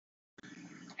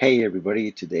Hey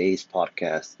everybody, today's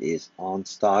podcast is on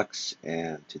stocks,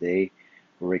 and today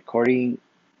we're recording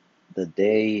the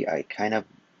day I kind of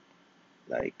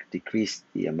decreased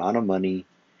the amount of money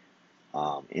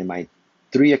in my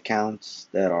three accounts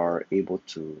that are able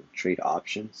to trade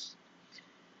options.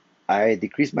 I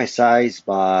decreased my size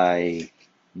by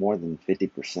more than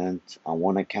 50%. On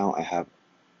one account, I have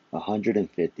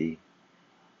 150,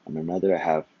 on another, I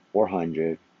have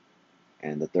 400,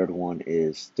 and the third one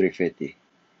is 350.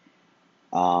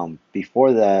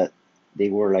 Before that, they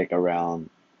were like around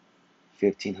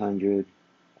 1,500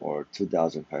 or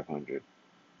 2,500.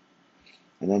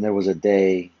 And then there was a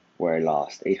day where I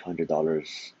lost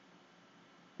 $800.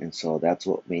 And so that's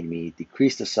what made me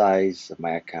decrease the size of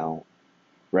my account.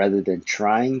 Rather than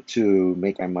trying to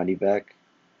make my money back,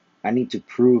 I need to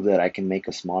prove that I can make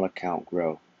a small account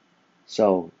grow.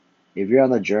 So if you're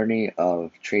on the journey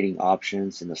of trading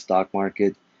options in the stock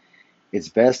market, it's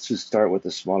best to start with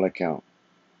a small account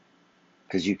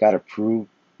because you got to prove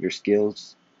your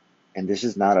skills. And this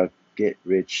is not a get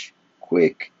rich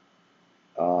quick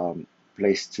um,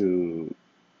 place to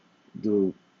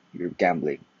do your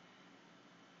gambling.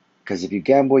 Because if you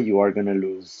gamble, you are going to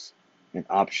lose, and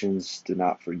options do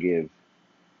not forgive.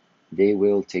 They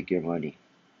will take your money.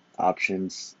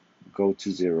 Options go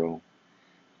to zero.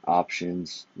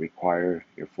 Options require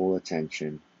your full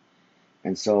attention.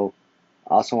 And so,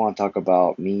 I also want to talk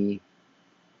about me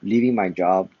leaving my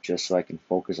job just so I can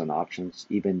focus on options,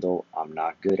 even though I'm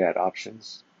not good at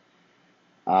options.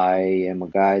 I am a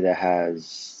guy that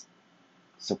has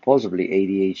supposedly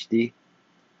ADHD,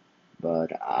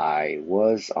 but I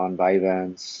was on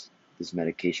Vyvanse, this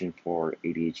medication for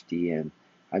ADHD, and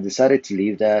I decided to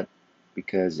leave that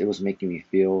because it was making me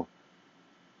feel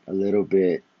a little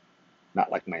bit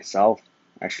not like myself,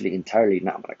 actually entirely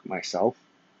not like myself.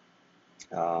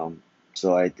 Um,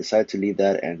 so I decided to leave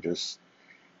that and just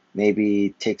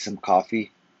maybe take some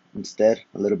coffee instead,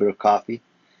 a little bit of coffee,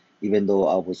 even though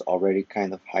I was already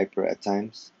kind of hyper at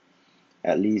times.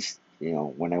 At least,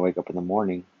 when I wake up in the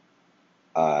morning,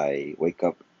 I wake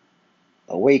up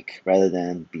awake rather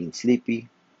than being sleepy.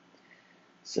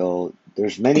 So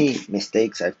there's many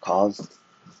mistakes I've caused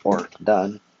or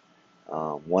done.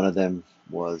 One of them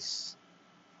was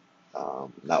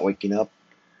not waking up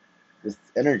with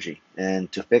energy,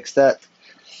 and to fix that,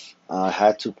 I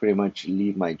had to pretty much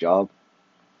leave my job.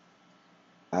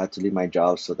 I had to leave my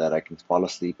job so that I can fall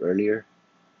asleep earlier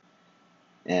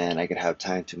and I could have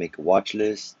time to make a watch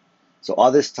list. So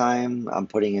all this time I'm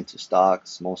putting into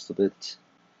stocks, most of it,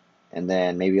 and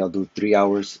then maybe I'll do 3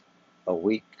 hours a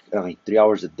week. I mean, 3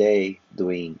 hours a day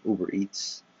doing Uber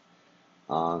Eats.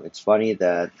 It's funny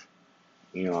that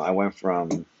I went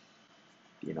from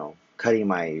cutting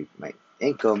my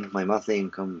income, my monthly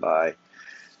income by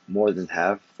more than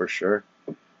half for sure.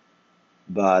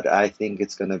 But I think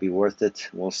it's gonna be worth it.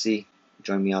 We'll see.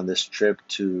 Join me on this trip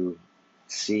to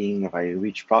seeing if I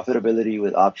reach profitability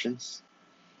with options.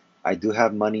 I do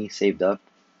have money saved up,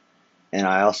 and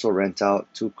I also rent out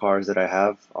two cars that I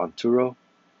have on Turo,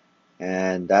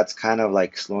 and that's kind of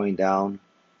like slowing down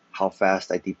how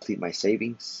fast I deplete my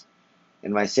savings.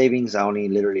 In my savings, I only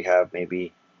literally have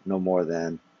maybe no more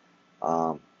than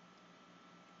um,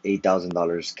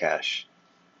 $8,000 cash.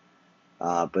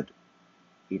 But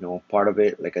part of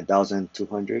it, like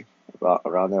 1,200,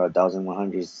 around there,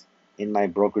 1,100 is in my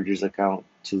brokerage's account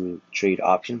to trade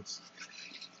options.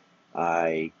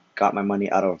 I got my money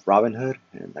out of Robinhood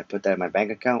and I put that in my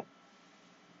bank account.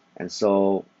 And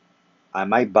so I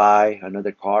might buy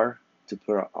another car to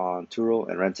put on Turo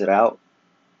and rent it out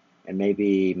and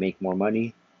maybe make more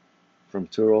money from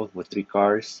Turo with three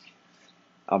cars.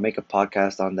 I'll make a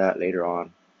podcast on that later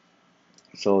on.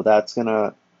 So that's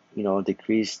gonna,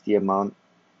 decrease the amount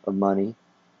of money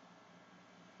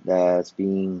that's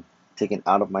being taken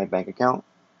out of my bank account.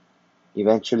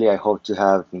 Eventually, I hope to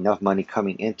have enough money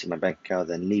coming into my bank account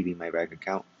than leaving my bank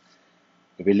account.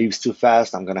 If it leaves too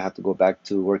fast, I'm gonna have to go back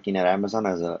to working at Amazon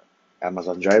as a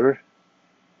Amazon driver.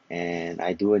 And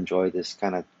I do enjoy this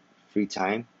kind of free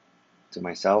time to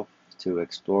myself to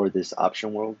explore this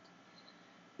option world.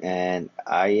 And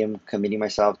I am committing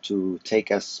myself to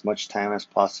take as much time as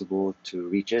possible to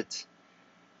reach it.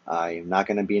 I am not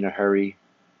gonna be in a hurry.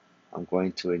 I'm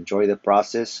going to enjoy the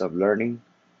process of learning.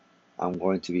 I'm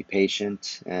going to be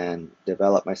patient and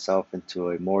develop myself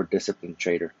into a more disciplined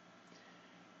trader.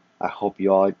 I hope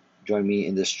you all join me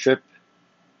in this trip.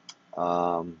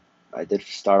 Um, I did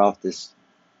start off this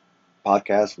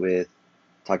podcast with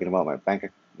talking about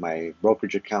my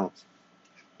brokerage account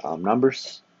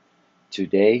numbers.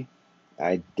 Today,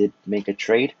 I did make a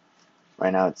trade.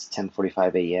 Right now, it's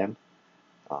 10:45 a.m.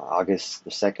 August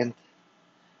the 2nd.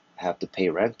 I have to pay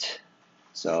rent.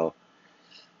 So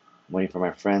I'm waiting for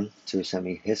my friend to send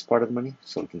me his part of the money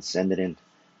so we can send it in.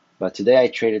 But today I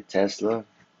traded Tesla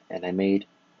and I made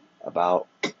about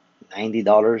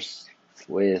 $90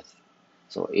 with,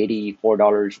 so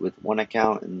 $84 with one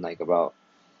account and like about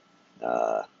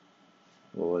uh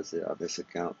what was it on this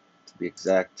account to be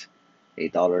exact,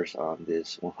 $8 on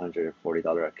this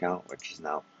 $140 account, which is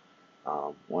now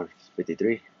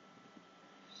 153.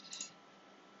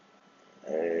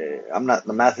 I'm not,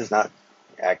 the math is not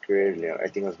accurate. You know, I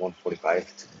think it was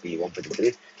 145 to be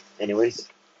 153. Anyways,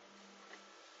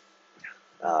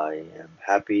 I am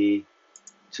happy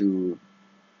to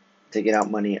taking out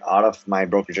money out of my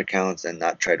brokerage accounts and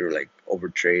not try to like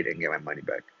overtrade and get my money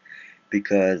back,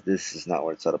 because this is not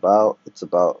what it's all about. It's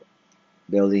about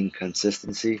building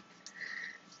consistency,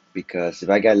 because if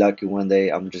I get lucky one day,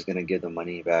 I'm just gonna give the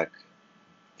money back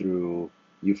through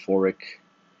euphoric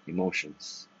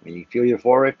emotions. When you feel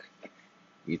euphoric,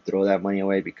 you throw that money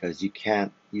away because you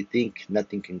think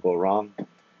nothing can go wrong,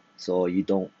 so you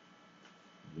don't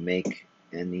make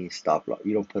any stop loss.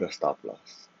 You don't put a stop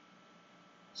loss,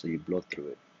 so you blow through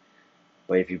it.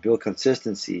 But if you build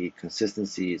consistency,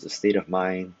 consistency is a state of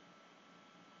mind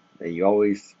that you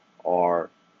always are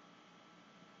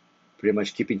pretty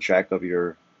much keeping track of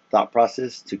your thought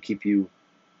process to keep you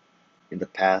in the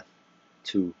path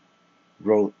to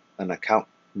growth and account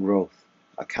growth.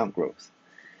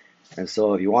 And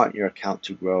so if you want your account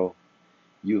to grow,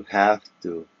 you have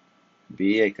to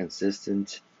be a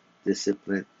consistent,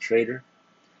 disciplined trader.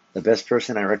 The best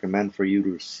person I recommend for you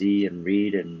to see and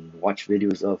read and watch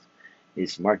videos of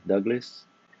is Mark Douglas.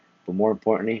 But more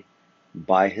importantly,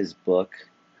 buy his book,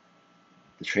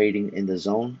 The Trading in the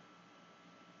Zone,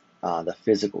 the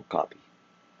physical copy.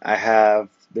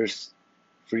 There's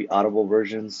free Audible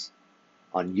versions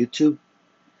on YouTube,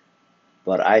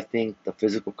 but I think the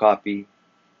physical copy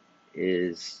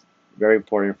is very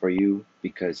important for you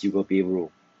because you will be able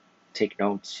to take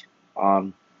notes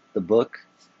on the book,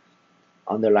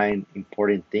 underline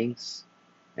important things,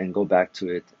 and go back to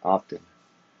it often.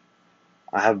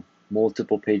 I have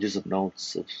multiple pages of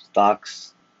notes of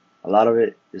stocks. A lot of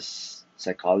it is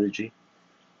psychology,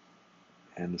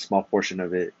 and a small portion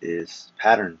of it is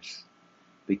patterns,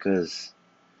 because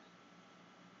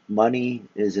money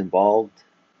is involved.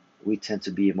 We tend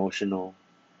to be emotional,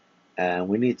 and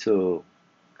we need to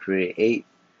create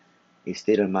a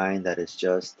state of mind that is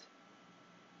just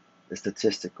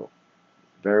statistical,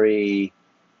 very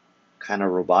kind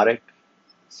of robotic.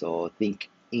 So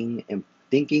thinking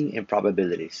in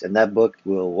probabilities, and that book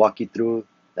will walk you through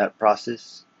that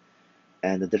process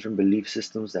and the different belief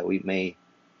systems that we may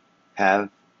have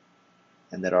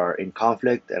and that are in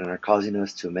conflict and are causing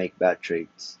us to make bad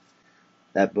trades.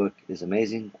 That book is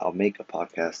amazing. I'll make a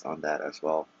podcast on that as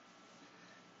well.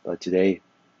 But today,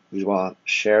 we just want to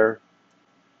share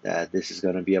that this is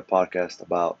going to be a podcast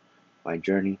about my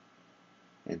journey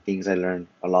and things I learned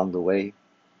along the way.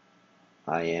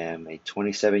 I am a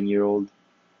 27-year-old,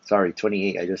 sorry,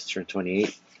 28. I just turned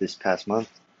 28 this past month.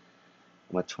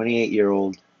 I'm a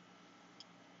 28-year-old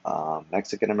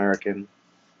Mexican American.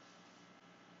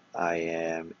 I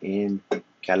am in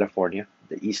California,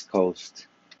 the East Coast.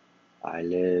 I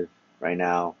live right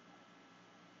now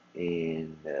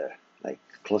in like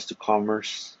close to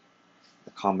Commerce,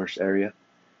 the Commerce area.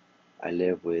 I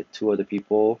live with two other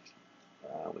people.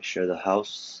 We share the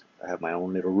house. I have my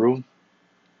own little room,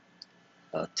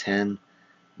 a 10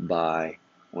 by, I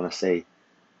want to say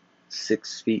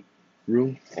 6 feet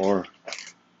room, or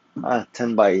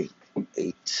 10 by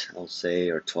 8, I'll say,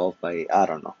 or 12 by 8, I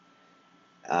don't know.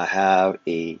 I have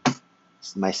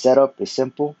my setup is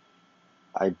simple.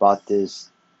 I bought this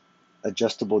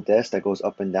adjustable desk that goes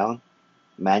up and down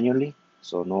manually,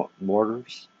 so no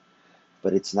mortars,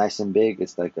 but it's nice and big.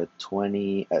 It's like a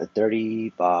 30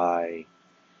 by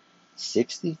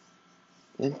 60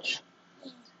 inch.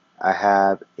 I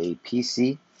have a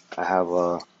PC, I have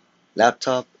a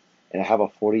laptop, and I have a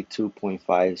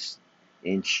 42.5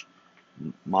 inch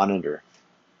monitor.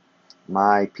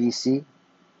 My PC,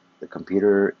 the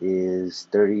computer, is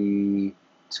 32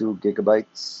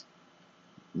 gigabytes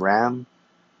RAM.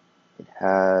 It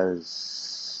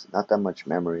has not that much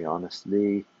memory,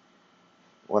 honestly.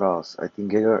 What else? I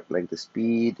think like the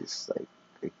speed is like,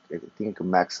 I think it can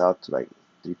max out to like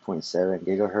 3.7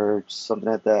 gigahertz, something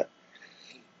like that.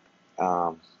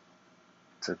 Um,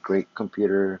 it's a great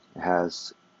computer. It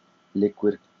has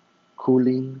liquid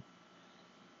cooling.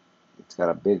 It's got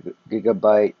a big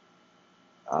gigabyte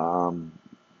um,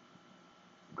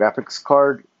 graphics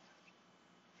card.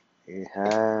 It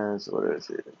has, what is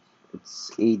it?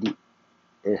 It's 80.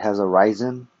 It has a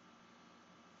Ryzen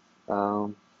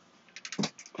um,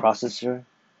 processor,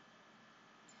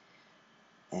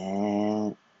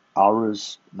 and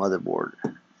Aorus motherboard.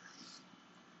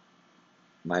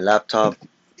 My laptop,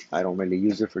 I don't really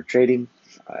use it for trading.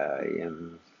 I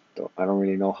don't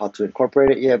really know how to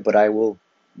incorporate it yet, but I will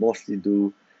mostly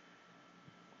do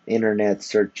internet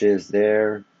searches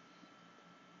there,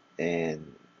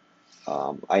 and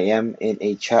I am in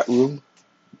a chat room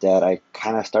that I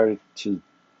kind of started to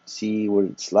see what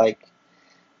it's like.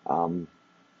 Um,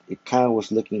 it kind of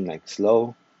was looking like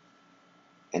slow,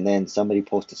 and then somebody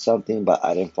posted something, but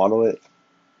I didn't follow it.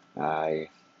 I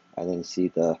I didn't see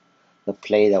the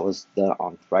play that was done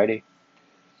on Friday,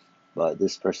 but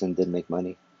this person did make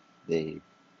money. They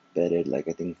betted like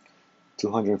I think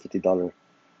 $250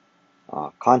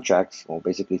 contracts, well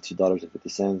basically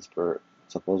 $2.50 per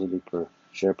supposedly per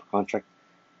share per contract,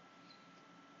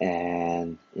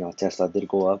 and Tesla did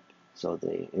go up, so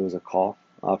it was a call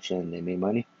option. They made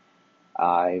money.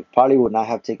 I probably would not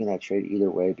have taken that trade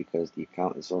either way because the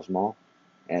account is so small,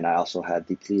 and I also had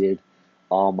depleted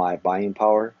all my buying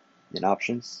power in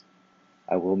options.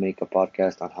 I will make a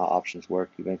podcast on how options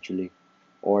work eventually,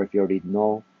 or if you already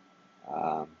know,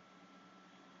 um,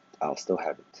 I'll still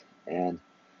have it. And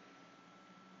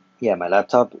yeah, my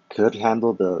laptop could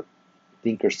handle the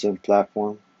Thinkorswim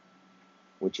platform,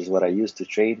 which is what I use to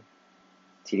trade.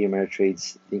 TD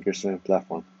Ameritrade's Thinkorswim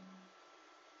platform.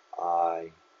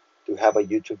 I do have a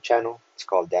YouTube channel. It's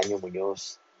called Daniel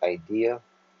Munoz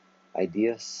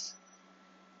Ideas,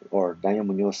 or Daniel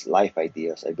Munoz Life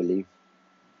Ideas, I believe.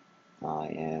 I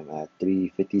am at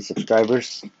 350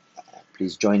 subscribers.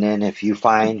 Please join in if you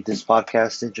find this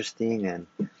podcast interesting. And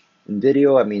in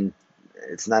video, I mean,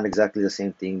 it's not exactly the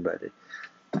same thing, but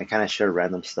I kind of share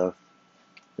random stuff.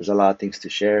 There's a lot of things to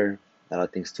share, a lot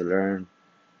of things to learn,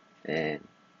 and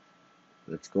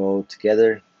let's go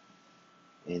together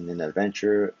in an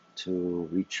adventure to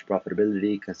reach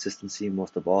profitability, consistency,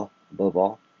 most of all, above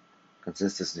all,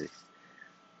 consistency.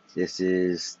 This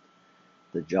is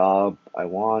the job I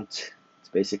want. It's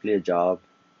basically a job,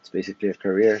 it's basically a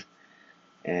career,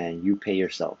 and you pay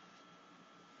yourself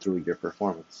through your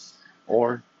performance,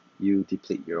 or you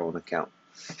deplete your own account.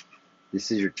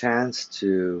 This is your chance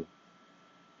to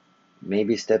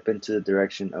maybe step into the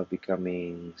direction of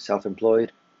becoming self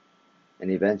employed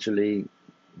and eventually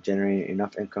generate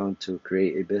enough income to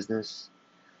create a business.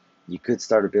 You could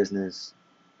start a business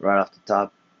right off the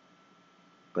top,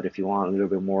 but if you want a little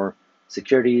bit more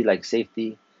security, like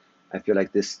safety, I feel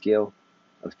like this skill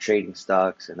of trading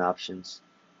stocks and options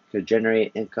could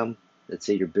generate income. Let's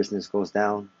say your business goes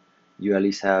down, you at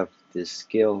least have this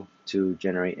skill to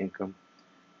generate income,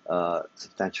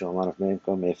 substantial amount of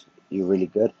income if you're really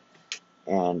good,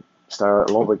 and start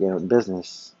all over again with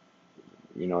business.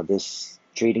 This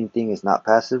trading thing is not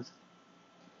passive.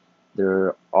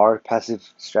 There are passive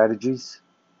strategies,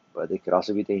 but they could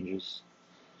also be dangerous.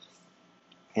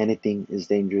 Anything is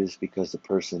dangerous because the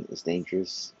person is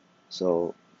dangerous.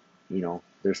 So,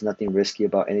 there's nothing risky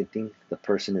about anything. The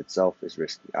person itself is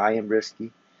risky. I am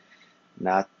risky,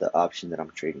 not the option that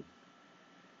I'm trading.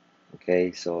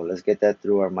 Okay, so let's get that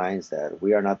through our minds that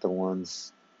we are not the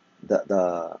ones,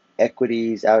 the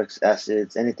equities,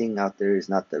 assets, anything out there is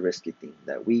not the risky thing.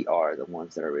 That we are the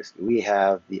ones that are risky. We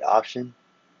have the option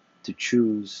to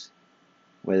choose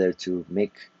whether to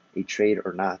make a trade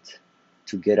or not,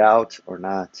 to get out or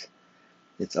not.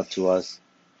 It's up to us.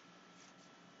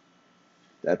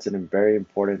 That's a very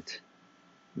important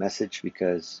message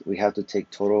because we have to take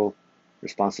total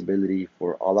responsibility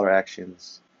for all our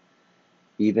actions.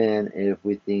 Even if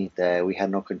we think that we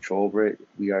had no control over it,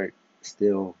 we are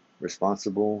still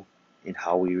responsible in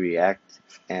how we react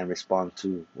and respond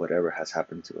to whatever has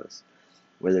happened to us.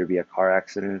 Whether it be a car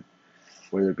accident,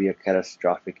 whether it be a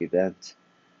catastrophic event,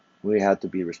 we have to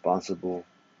be responsible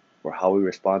for how we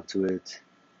respond to it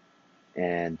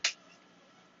and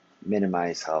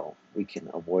minimize how we can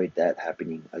avoid that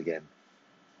happening again.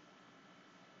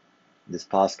 This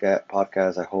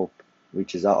podcast, I hope,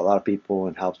 reaches out a lot of people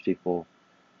and helps people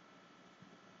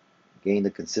gain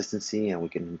the consistency, and we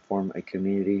can form a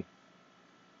community,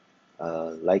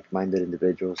 like-minded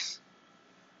individuals,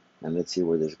 and let's see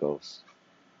where this goes.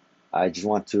 I just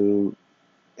want to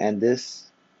end this.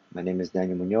 My name is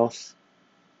Daniel Munoz.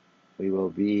 We will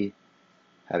be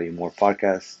having more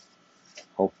podcasts,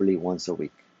 hopefully once a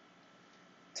week,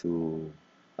 to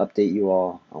update you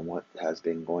all on what has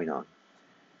been going on.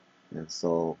 And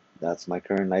so that's my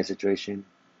current life situation: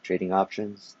 trading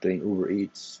options, doing Uber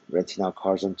Eats, renting out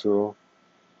cars on Turo,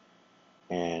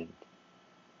 and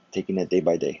taking it day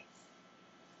by day.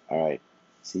 All right.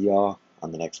 See y'all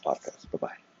on the next podcast. Bye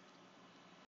bye.